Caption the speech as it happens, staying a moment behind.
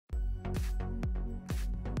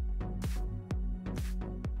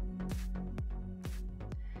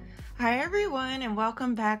Hi everyone, and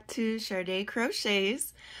welcome back to Sade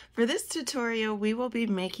Crochets. For this tutorial we will be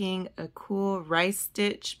making a cool rice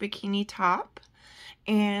stitch bikini top,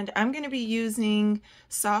 and I'm going to be using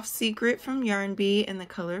Soft Secret from Yarn Bee in the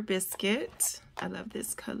color Biscuit. I love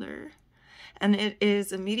this color, and it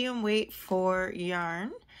is a medium weight for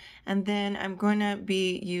yarn. And then I'm going to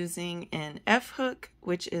be using an F hook,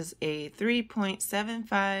 which is a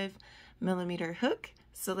 3.75 millimeter hook.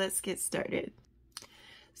 So let's get started.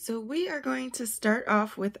 So we are going to start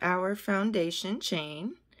off with our foundation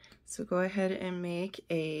chain. So go ahead and make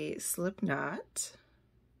a slip knot.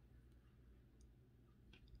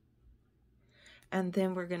 And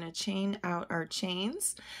then we're going to chain out our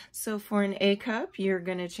chains. So for an A cup, you're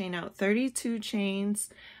going to chain out 32 chains.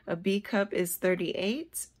 A B cup is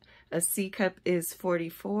 38. A C cup is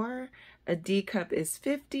 44. A D cup is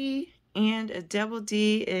 50. And a double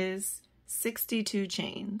D is 62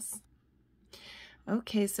 chains.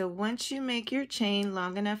 Okay, so once you make your chain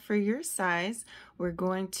long enough for your size, we're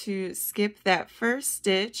going to skip that first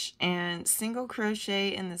stitch and single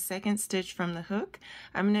crochet in the second stitch from the hook.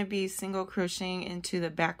 I'm going to be single crocheting into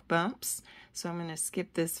the back bumps, so I'm going to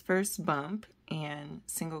skip this first bump and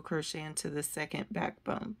single crochet into the second back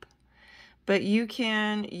bump. But you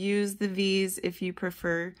can use the V's if you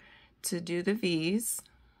prefer to do the V's.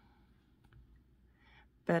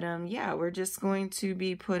 But yeah, we're just going to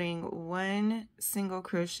be putting one single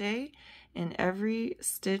crochet in every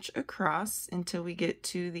stitch across until we get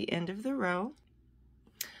to the end of the row.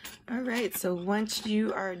 All right, so once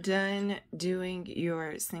you are done doing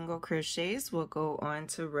your single crochets, we'll go on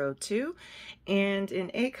to row 2. And in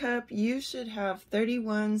A cup, you should have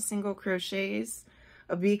 31 single crochets.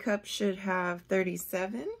 A B cup should have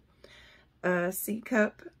 37. A C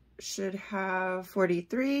cup should have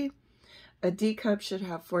 43. A D cup should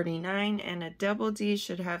have 49, and a double D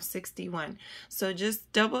should have 61. So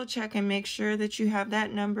just double check and make sure that you have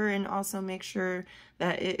that number, and also make sure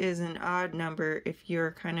that it is an odd number if you're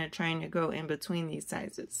kind of trying to go in between these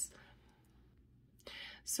sizes.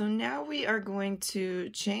 So now we are going to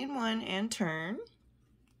chain 1 and turn.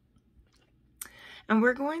 And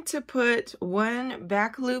we're going to put one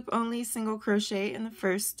back loop only single crochet in the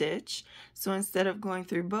first stitch. So instead of going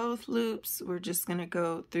through both loops, we're just going to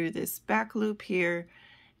go through this back loop here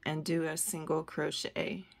and do a single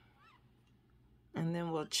crochet. And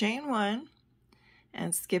then we'll chain 1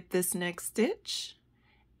 and skip this next stitch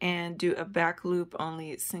and do a back loop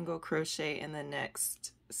only single crochet in the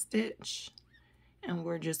next stitch. And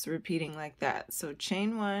we're just repeating like that. So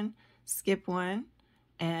chain 1, skip 1,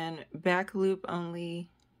 and back loop only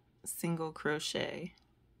single crochet,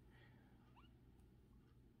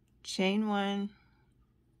 chain 1,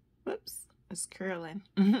 whoops, it's curling,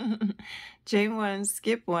 chain 1,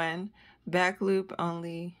 skip 1, back loop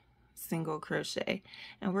only single crochet.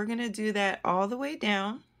 And we're going to do that all the way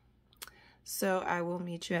down, so I will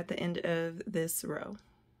meet you at the end of this row.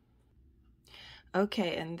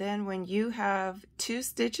 Okay, and then when you have 2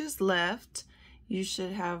 stitches left, you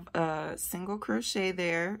should have a single crochet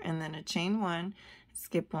there, and then a chain 1,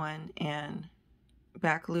 skip 1, and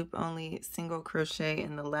back loop only single crochet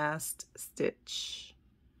in the last stitch.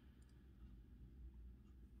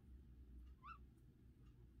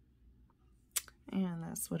 And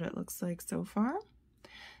that's what it looks like so far.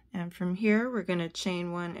 And from here, we're going to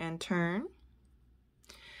chain 1 and turn.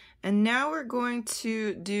 And now we're going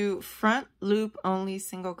to do front loop only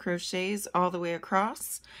single crochets all the way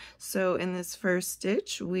across. So in this first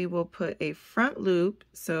stitch, we will put a front loop.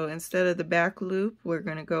 So instead of the back loop, we're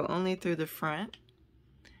going to go only through the front.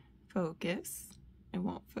 Focus. It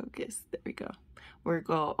won't focus. There we go. We'll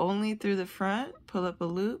go only through the front, pull up a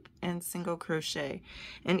loop, and single crochet.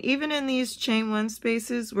 And even in these chain 1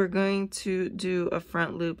 spaces, we're going to do a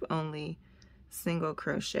front loop only single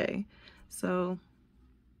crochet. So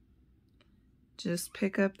just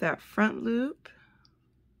pick up that front loop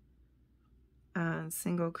and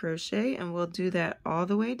single crochet, and we'll do that all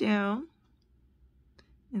the way down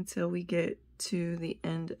until we get to the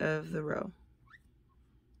end of the row.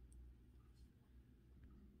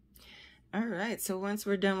 All right, so once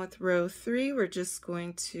we're done with row 3, we're just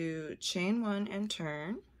going to chain 1 and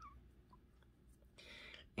turn.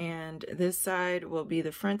 And this side will be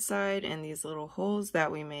the front side, and these little holes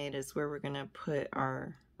that we made is where we're going to put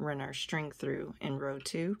run our string through in row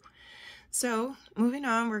 2. So moving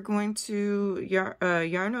on, we're going to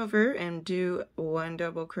yarn over and do 1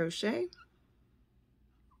 double crochet,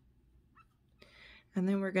 and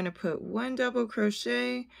then we're going to put 1 double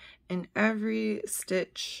crochet in every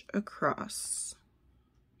stitch across.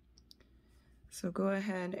 So go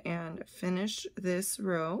ahead and finish this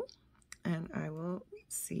row, and I will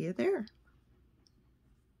see you there.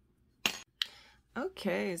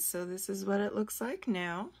 Okay, so this is what it looks like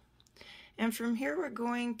now. And from here we're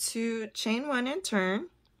going to chain 1 and turn.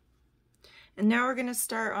 And now we're going to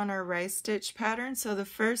start on our rice stitch pattern. So the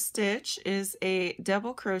first stitch is a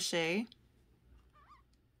double crochet.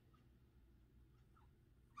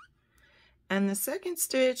 And the second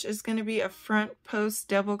stitch is going to be a front post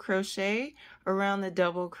double crochet around the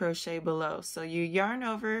double crochet below. So you yarn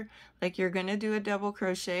over like you're going to do a double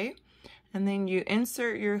crochet, and then you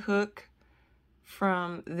insert your hook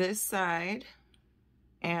from this side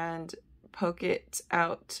and poke it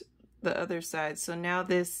out the other side. So now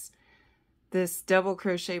this double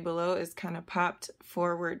crochet below is kind of popped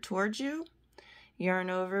forward towards you. Yarn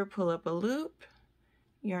over, pull up a loop,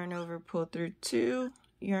 yarn over, pull through 2,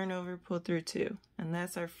 yarn over, pull through 2, and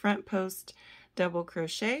that's our front post double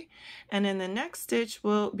crochet. And in the next stitch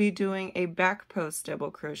we'll be doing a back post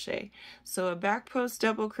double crochet. So a back post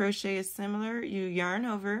double crochet is similar. You yarn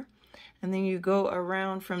over and then you go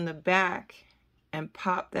around from the back and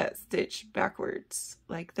pop that stitch backwards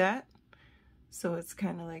like that. So it's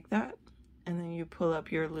kind of like that, and then you pull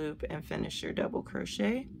up your loop and finish your double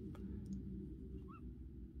crochet.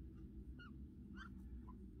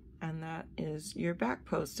 And that is your back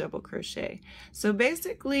post double crochet. So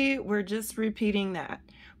basically we're just repeating that.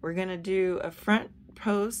 We're going to do a front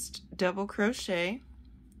post double crochet,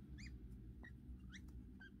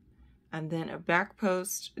 and then a back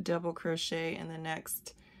post double crochet in the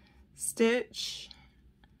next stitch,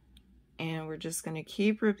 and we're just going to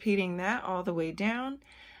keep repeating that all the way down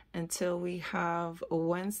until we have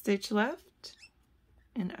 1 stitch left,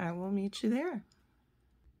 and I will meet you there.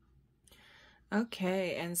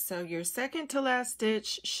 Okay, and so your second to last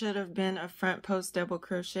stitch should have been a front post double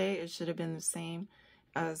crochet. It should have been the same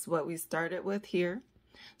as what we started with here.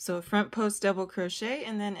 So a front post double crochet,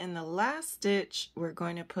 and then in the last stitch we're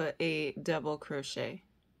going to put a double crochet.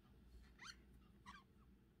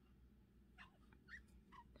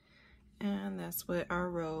 And that's what our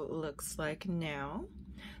row looks like now.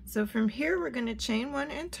 So from here we're going to chain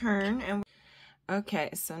 1 and turn. And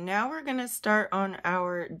okay, so now we're going to start on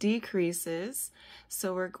our decreases.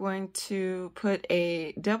 So we're going to put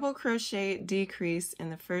a double crochet decrease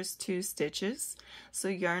in the first 2 stitches. So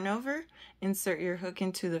yarn over, insert your hook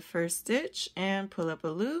into the first stitch and pull up a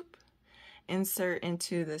loop, insert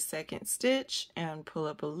into the second stitch and pull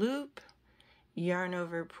up a loop, yarn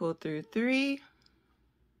over, pull through 3,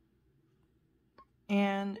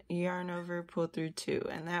 and yarn over, pull through 2,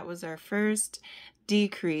 and that was our first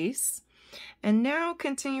decrease. And now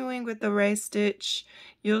continuing with the rice stitch,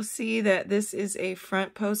 you'll see that this is a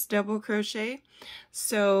front post double crochet.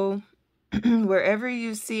 So wherever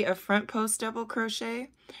you see a front post double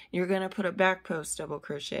crochet, you're going to put a back post double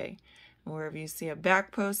crochet. And wherever you see a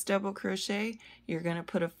back post double crochet, you're going to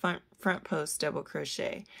put a front post double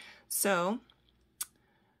crochet. So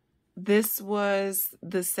this was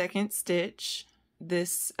the second stitch,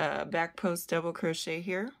 this back post double crochet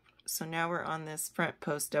here. So now we're on this front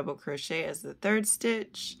post double crochet as the third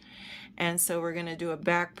stitch, and so we're going to do a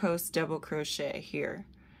back post double crochet here.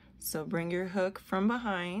 So bring your hook from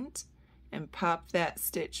behind and pop that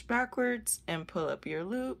stitch backwards and pull up your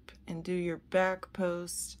loop and do your back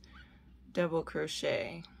post double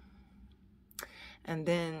crochet. And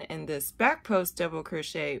then in this back post double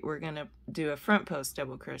crochet we're going to do a front post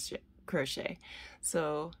double crochet.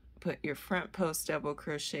 So put your front post double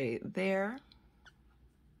crochet there.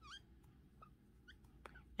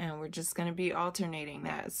 And we're just going to be alternating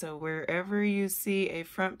that. So wherever you see a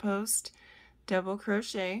front post double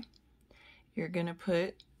crochet, you're going to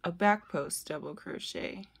put a back post double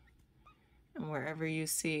crochet. And wherever you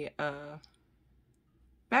see a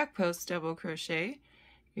back post double crochet,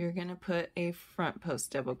 you're going to put a front post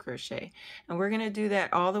double crochet. And we're going to do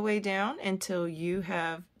that all the way down until you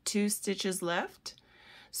have 2 stitches left.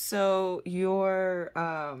 So your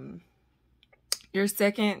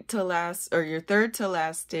second to last, or your third to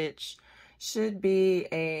last stitch should be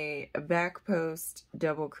a back post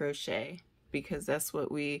double crochet, because that's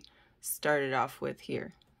what we started off with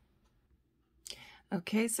here.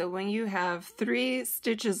 Okay, so when you have 3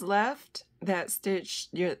 stitches left, that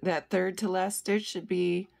third to last stitch should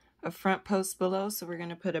be a front post below. So we're going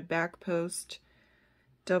to put a back post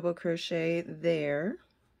double crochet there.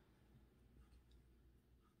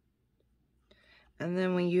 And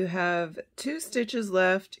then when you have 2 stitches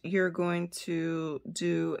left, you're going to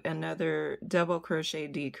do another double crochet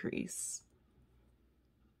decrease.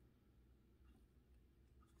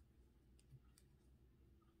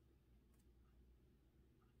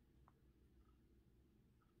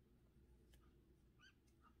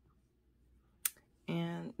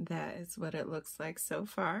 that is what it looks like so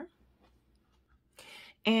far.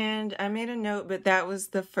 And I made a note, but that was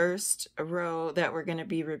the first row that we're going to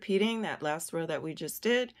be repeating, that last row that we just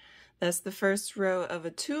did. That's the first row of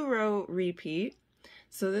a 2-row repeat.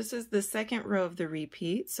 So this is the second row of the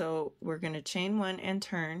repeat. So we're going to chain 1 and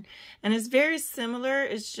turn. And it's very similar.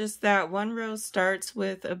 It's just that one row starts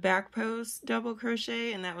with a back post double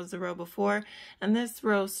crochet, and that was the row before. And this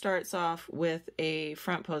row starts off with a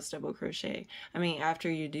front post double crochet. I mean,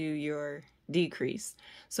 after you do your decrease.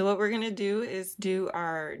 So what we're going to do is do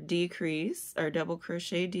our decrease, our double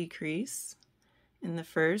crochet decrease in the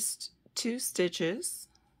first 2 stitches.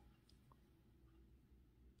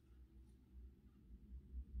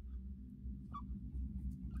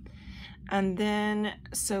 And then,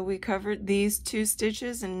 so we covered these 2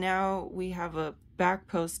 stitches, and now we have a back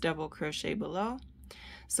post double crochet below.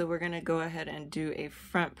 So we're going to go ahead and do a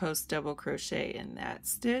front post double crochet in that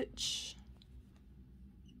stitch.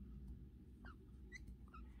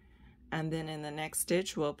 And then in the next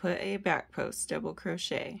stitch, we'll put a back post double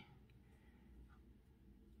crochet.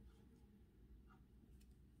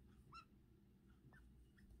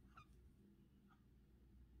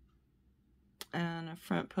 And a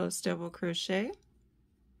front post double crochet.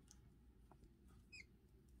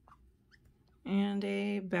 And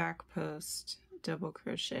a back post double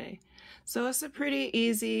crochet. So it's a pretty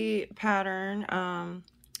easy pattern.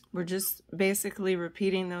 We're just basically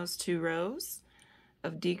repeating those 2 rows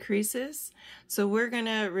of decreases. So we're going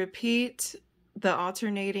to repeat the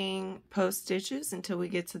alternating post stitches until we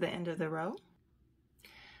get to the end of the row.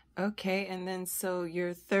 Okay, and then so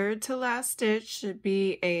your third to last stitch should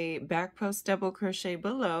be a back post double crochet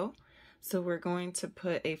below. So we're going to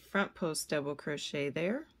put a front post double crochet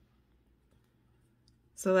there.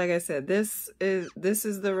 So like I said, this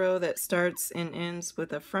is the row that starts and ends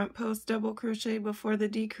with a front post double crochet before the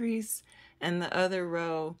decrease, and the other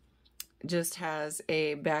row just has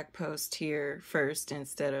a back post here first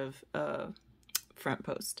instead of front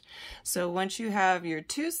post. So once you have your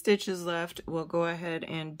 2 stitches left, we'll go ahead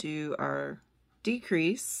and do our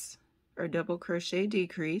decrease, our double crochet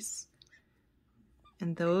decrease.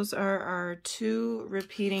 And those are our 2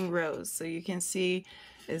 repeating rows. So you can see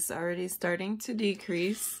it's already starting to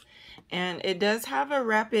decrease, and it does have a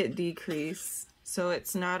rapid decrease, so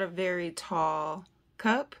it's not a very tall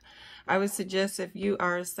cup. I would suggest if you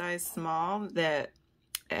are a size small that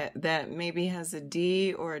maybe has a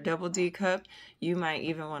D or a double D cup, you might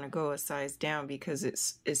even want to go a size down because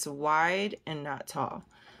it's wide and not tall.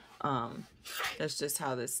 That's just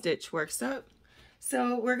how the stitch works up.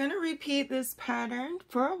 So we're going to repeat this pattern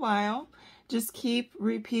for a while. Just keep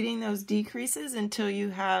repeating those decreases until you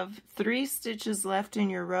have 3 stitches left in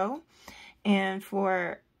your row. And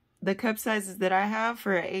for the cup sizes that I have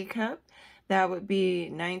for an A cup, that would be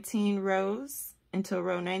 19 rows until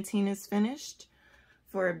row 19 is finished.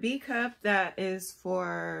 For a B cup, that is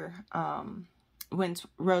for when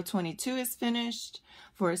row 22 is finished.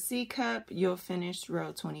 For a C cup, you'll finish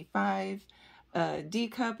row 25. A D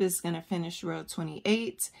cup is going to finish row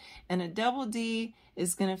 28, and a double D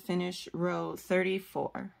is going to finish row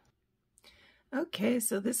 34. Okay,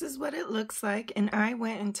 so this is what it looks like, and I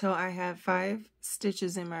went until I had 5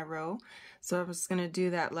 stitches in my row. So I'm just going to do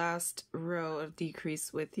that last row of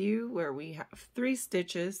decrease with you where we have 3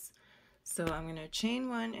 stitches. So I'm going to chain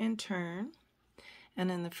 1 and turn, and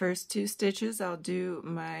in the first 2 stitches I'll do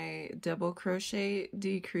my double crochet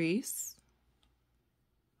decrease.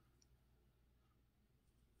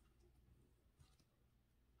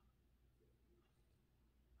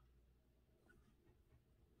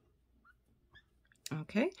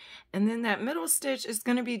 Okay, and then that middle stitch is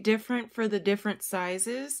going to be different for the different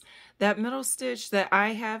sizes. That middle stitch that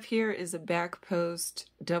I have here is a back post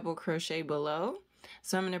double crochet below.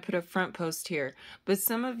 So I'm going to put a front post here. But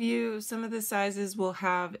some of the sizes will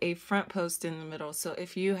have a front post in the middle. So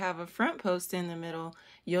if you have a front post in the middle,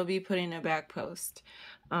 you'll be putting a back post.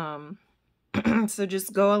 So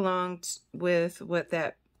just go along with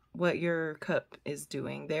what your cup is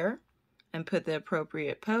doing there, and put the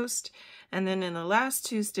appropriate post. And then in the last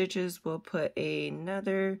 2 stitches, we'll put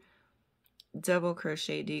another double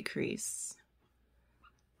crochet decrease.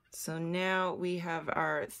 So now we have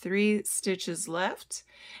our 3 stitches left,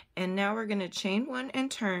 and now we're going to chain 1 and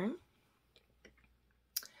turn.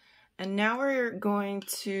 And now we're going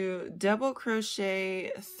to double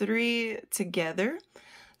crochet 3 together.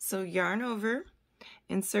 So yarn over,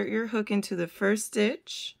 insert your hook into the first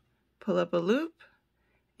stitch, pull up a loop,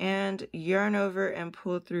 and yarn over and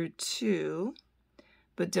pull through 2,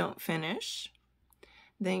 but don't finish.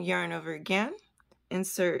 Then yarn over again,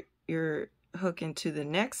 insert your hook into the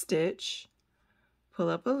next stitch, pull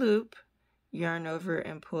up a loop, yarn over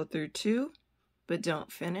and pull through 2, but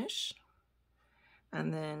don't finish,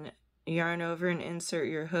 and then yarn over and insert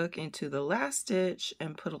your hook into the last stitch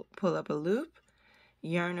and pull up a loop,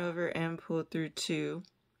 yarn over and pull through 2.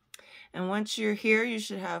 And once you're here, you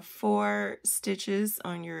should have 4 stitches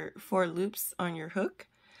on your 4 loops on your hook.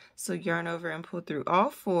 So yarn over and pull through all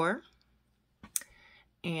 4.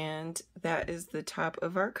 And that is the top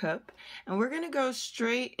of our cup. And we're going to go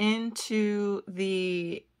straight into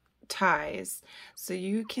the ties. So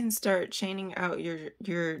you can start chaining out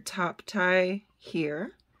your top tie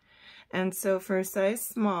here. And so for a size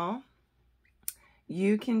small,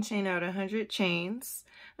 you can chain out 100 chains.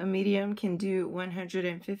 A medium can do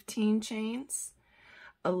 115 chains.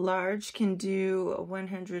 A large can do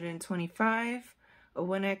 125. A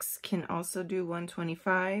 1X can also do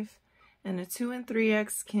 125. And a 2 and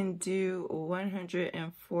 3X can do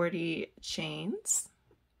 140 chains.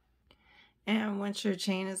 And once your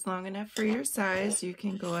chain is long enough for your size, you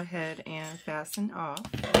can go ahead and fasten off.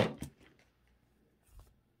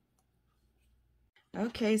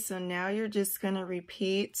 Okay, so now you're just going to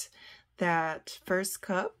repeat that first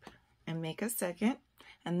cup and make a second.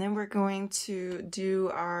 And then we're going to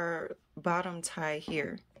do our bottom tie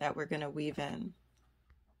here that we're going to weave in.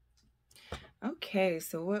 Okay,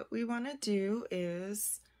 so what we want to do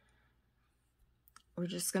is we're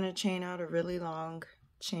just going to chain out a really long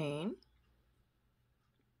chain.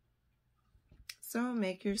 So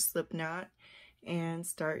make your slip knot and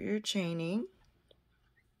start your chaining.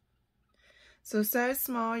 So size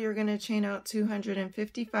small, you're going to chain out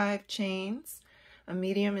 255 chains. A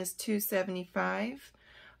medium is 275.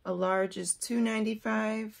 A large is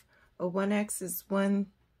 295. A 1X is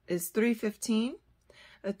 315.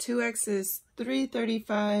 A 2X is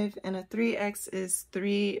 335, and a 3X is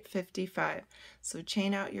 355. So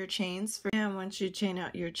chain out your chains, and once you chain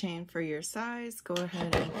out your chain for your size, go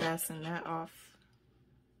ahead and fasten that off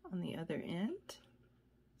on the other end.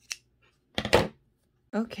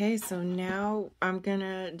 Okay, so now I'm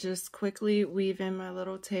gonna just quickly weave in my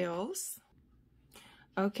little tails.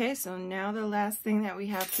 Okay, so now the last thing that we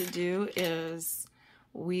have to do is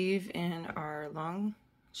weave in our long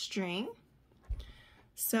string.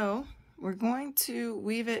 So we're going to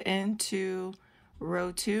weave it into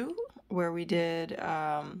row 2 where we did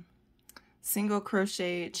single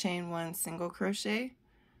crochet, chain 1, single crochet.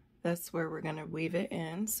 That's where we're going to weave it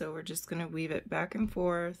in. So we're just going to weave it back and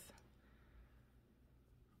forth.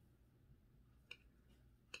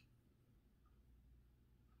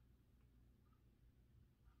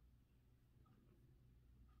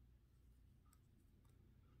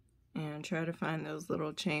 And try to find those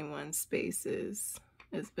little chain 1 spaces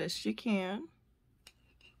as best you can.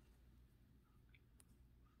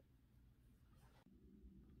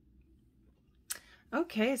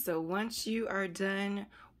 Okay, so once you are done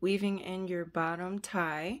weaving in your bottom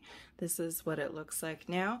tie, this is what it looks like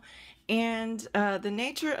now. And the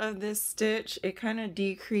nature of this stitch, it kind of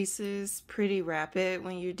decreases pretty rapid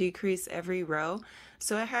when you decrease every row.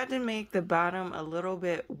 So I had to make the bottom a little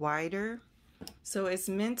bit wider. So it's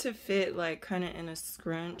meant to fit like kind of in a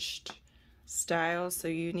scrunched style, so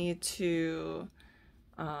you need to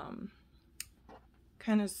kind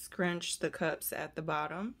of scrunch the cups at the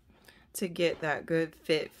bottom to get that good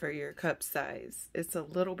fit for your cup size. It's a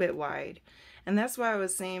little bit wide, and that's why I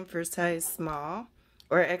was saying for size small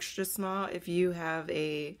or extra small, if you have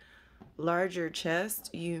a larger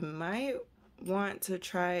chest, you might want to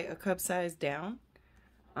try a cup size down.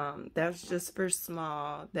 That's just for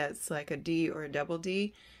small. That's like a D or a double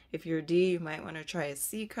D. If you're a D, you might want to try a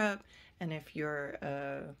C cup, and if you're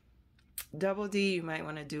a double D, you might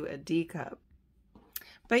want to do a D cup.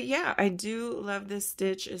 But yeah, I do love this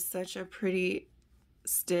stitch. It's such a pretty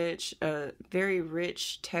stitch, a very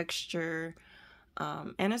rich texture,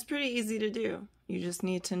 and it's pretty easy to do. You just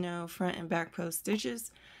need to know front and back post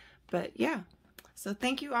stitches. But yeah, so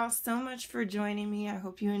thank you all so much for joining me. I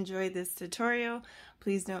hope you enjoyed this tutorial.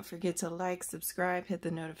 Please don't forget to like, subscribe, hit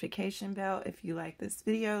the notification bell if you like this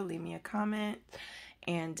video. Leave me a comment,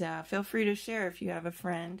 and feel free to share if you have a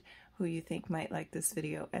friend who you think might like this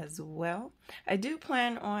video as well. I do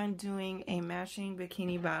plan on doing a matching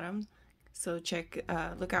bikini bottom, so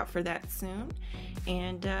look out for that soon,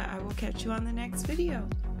 and I will catch you on the next video.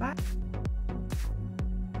 Bye.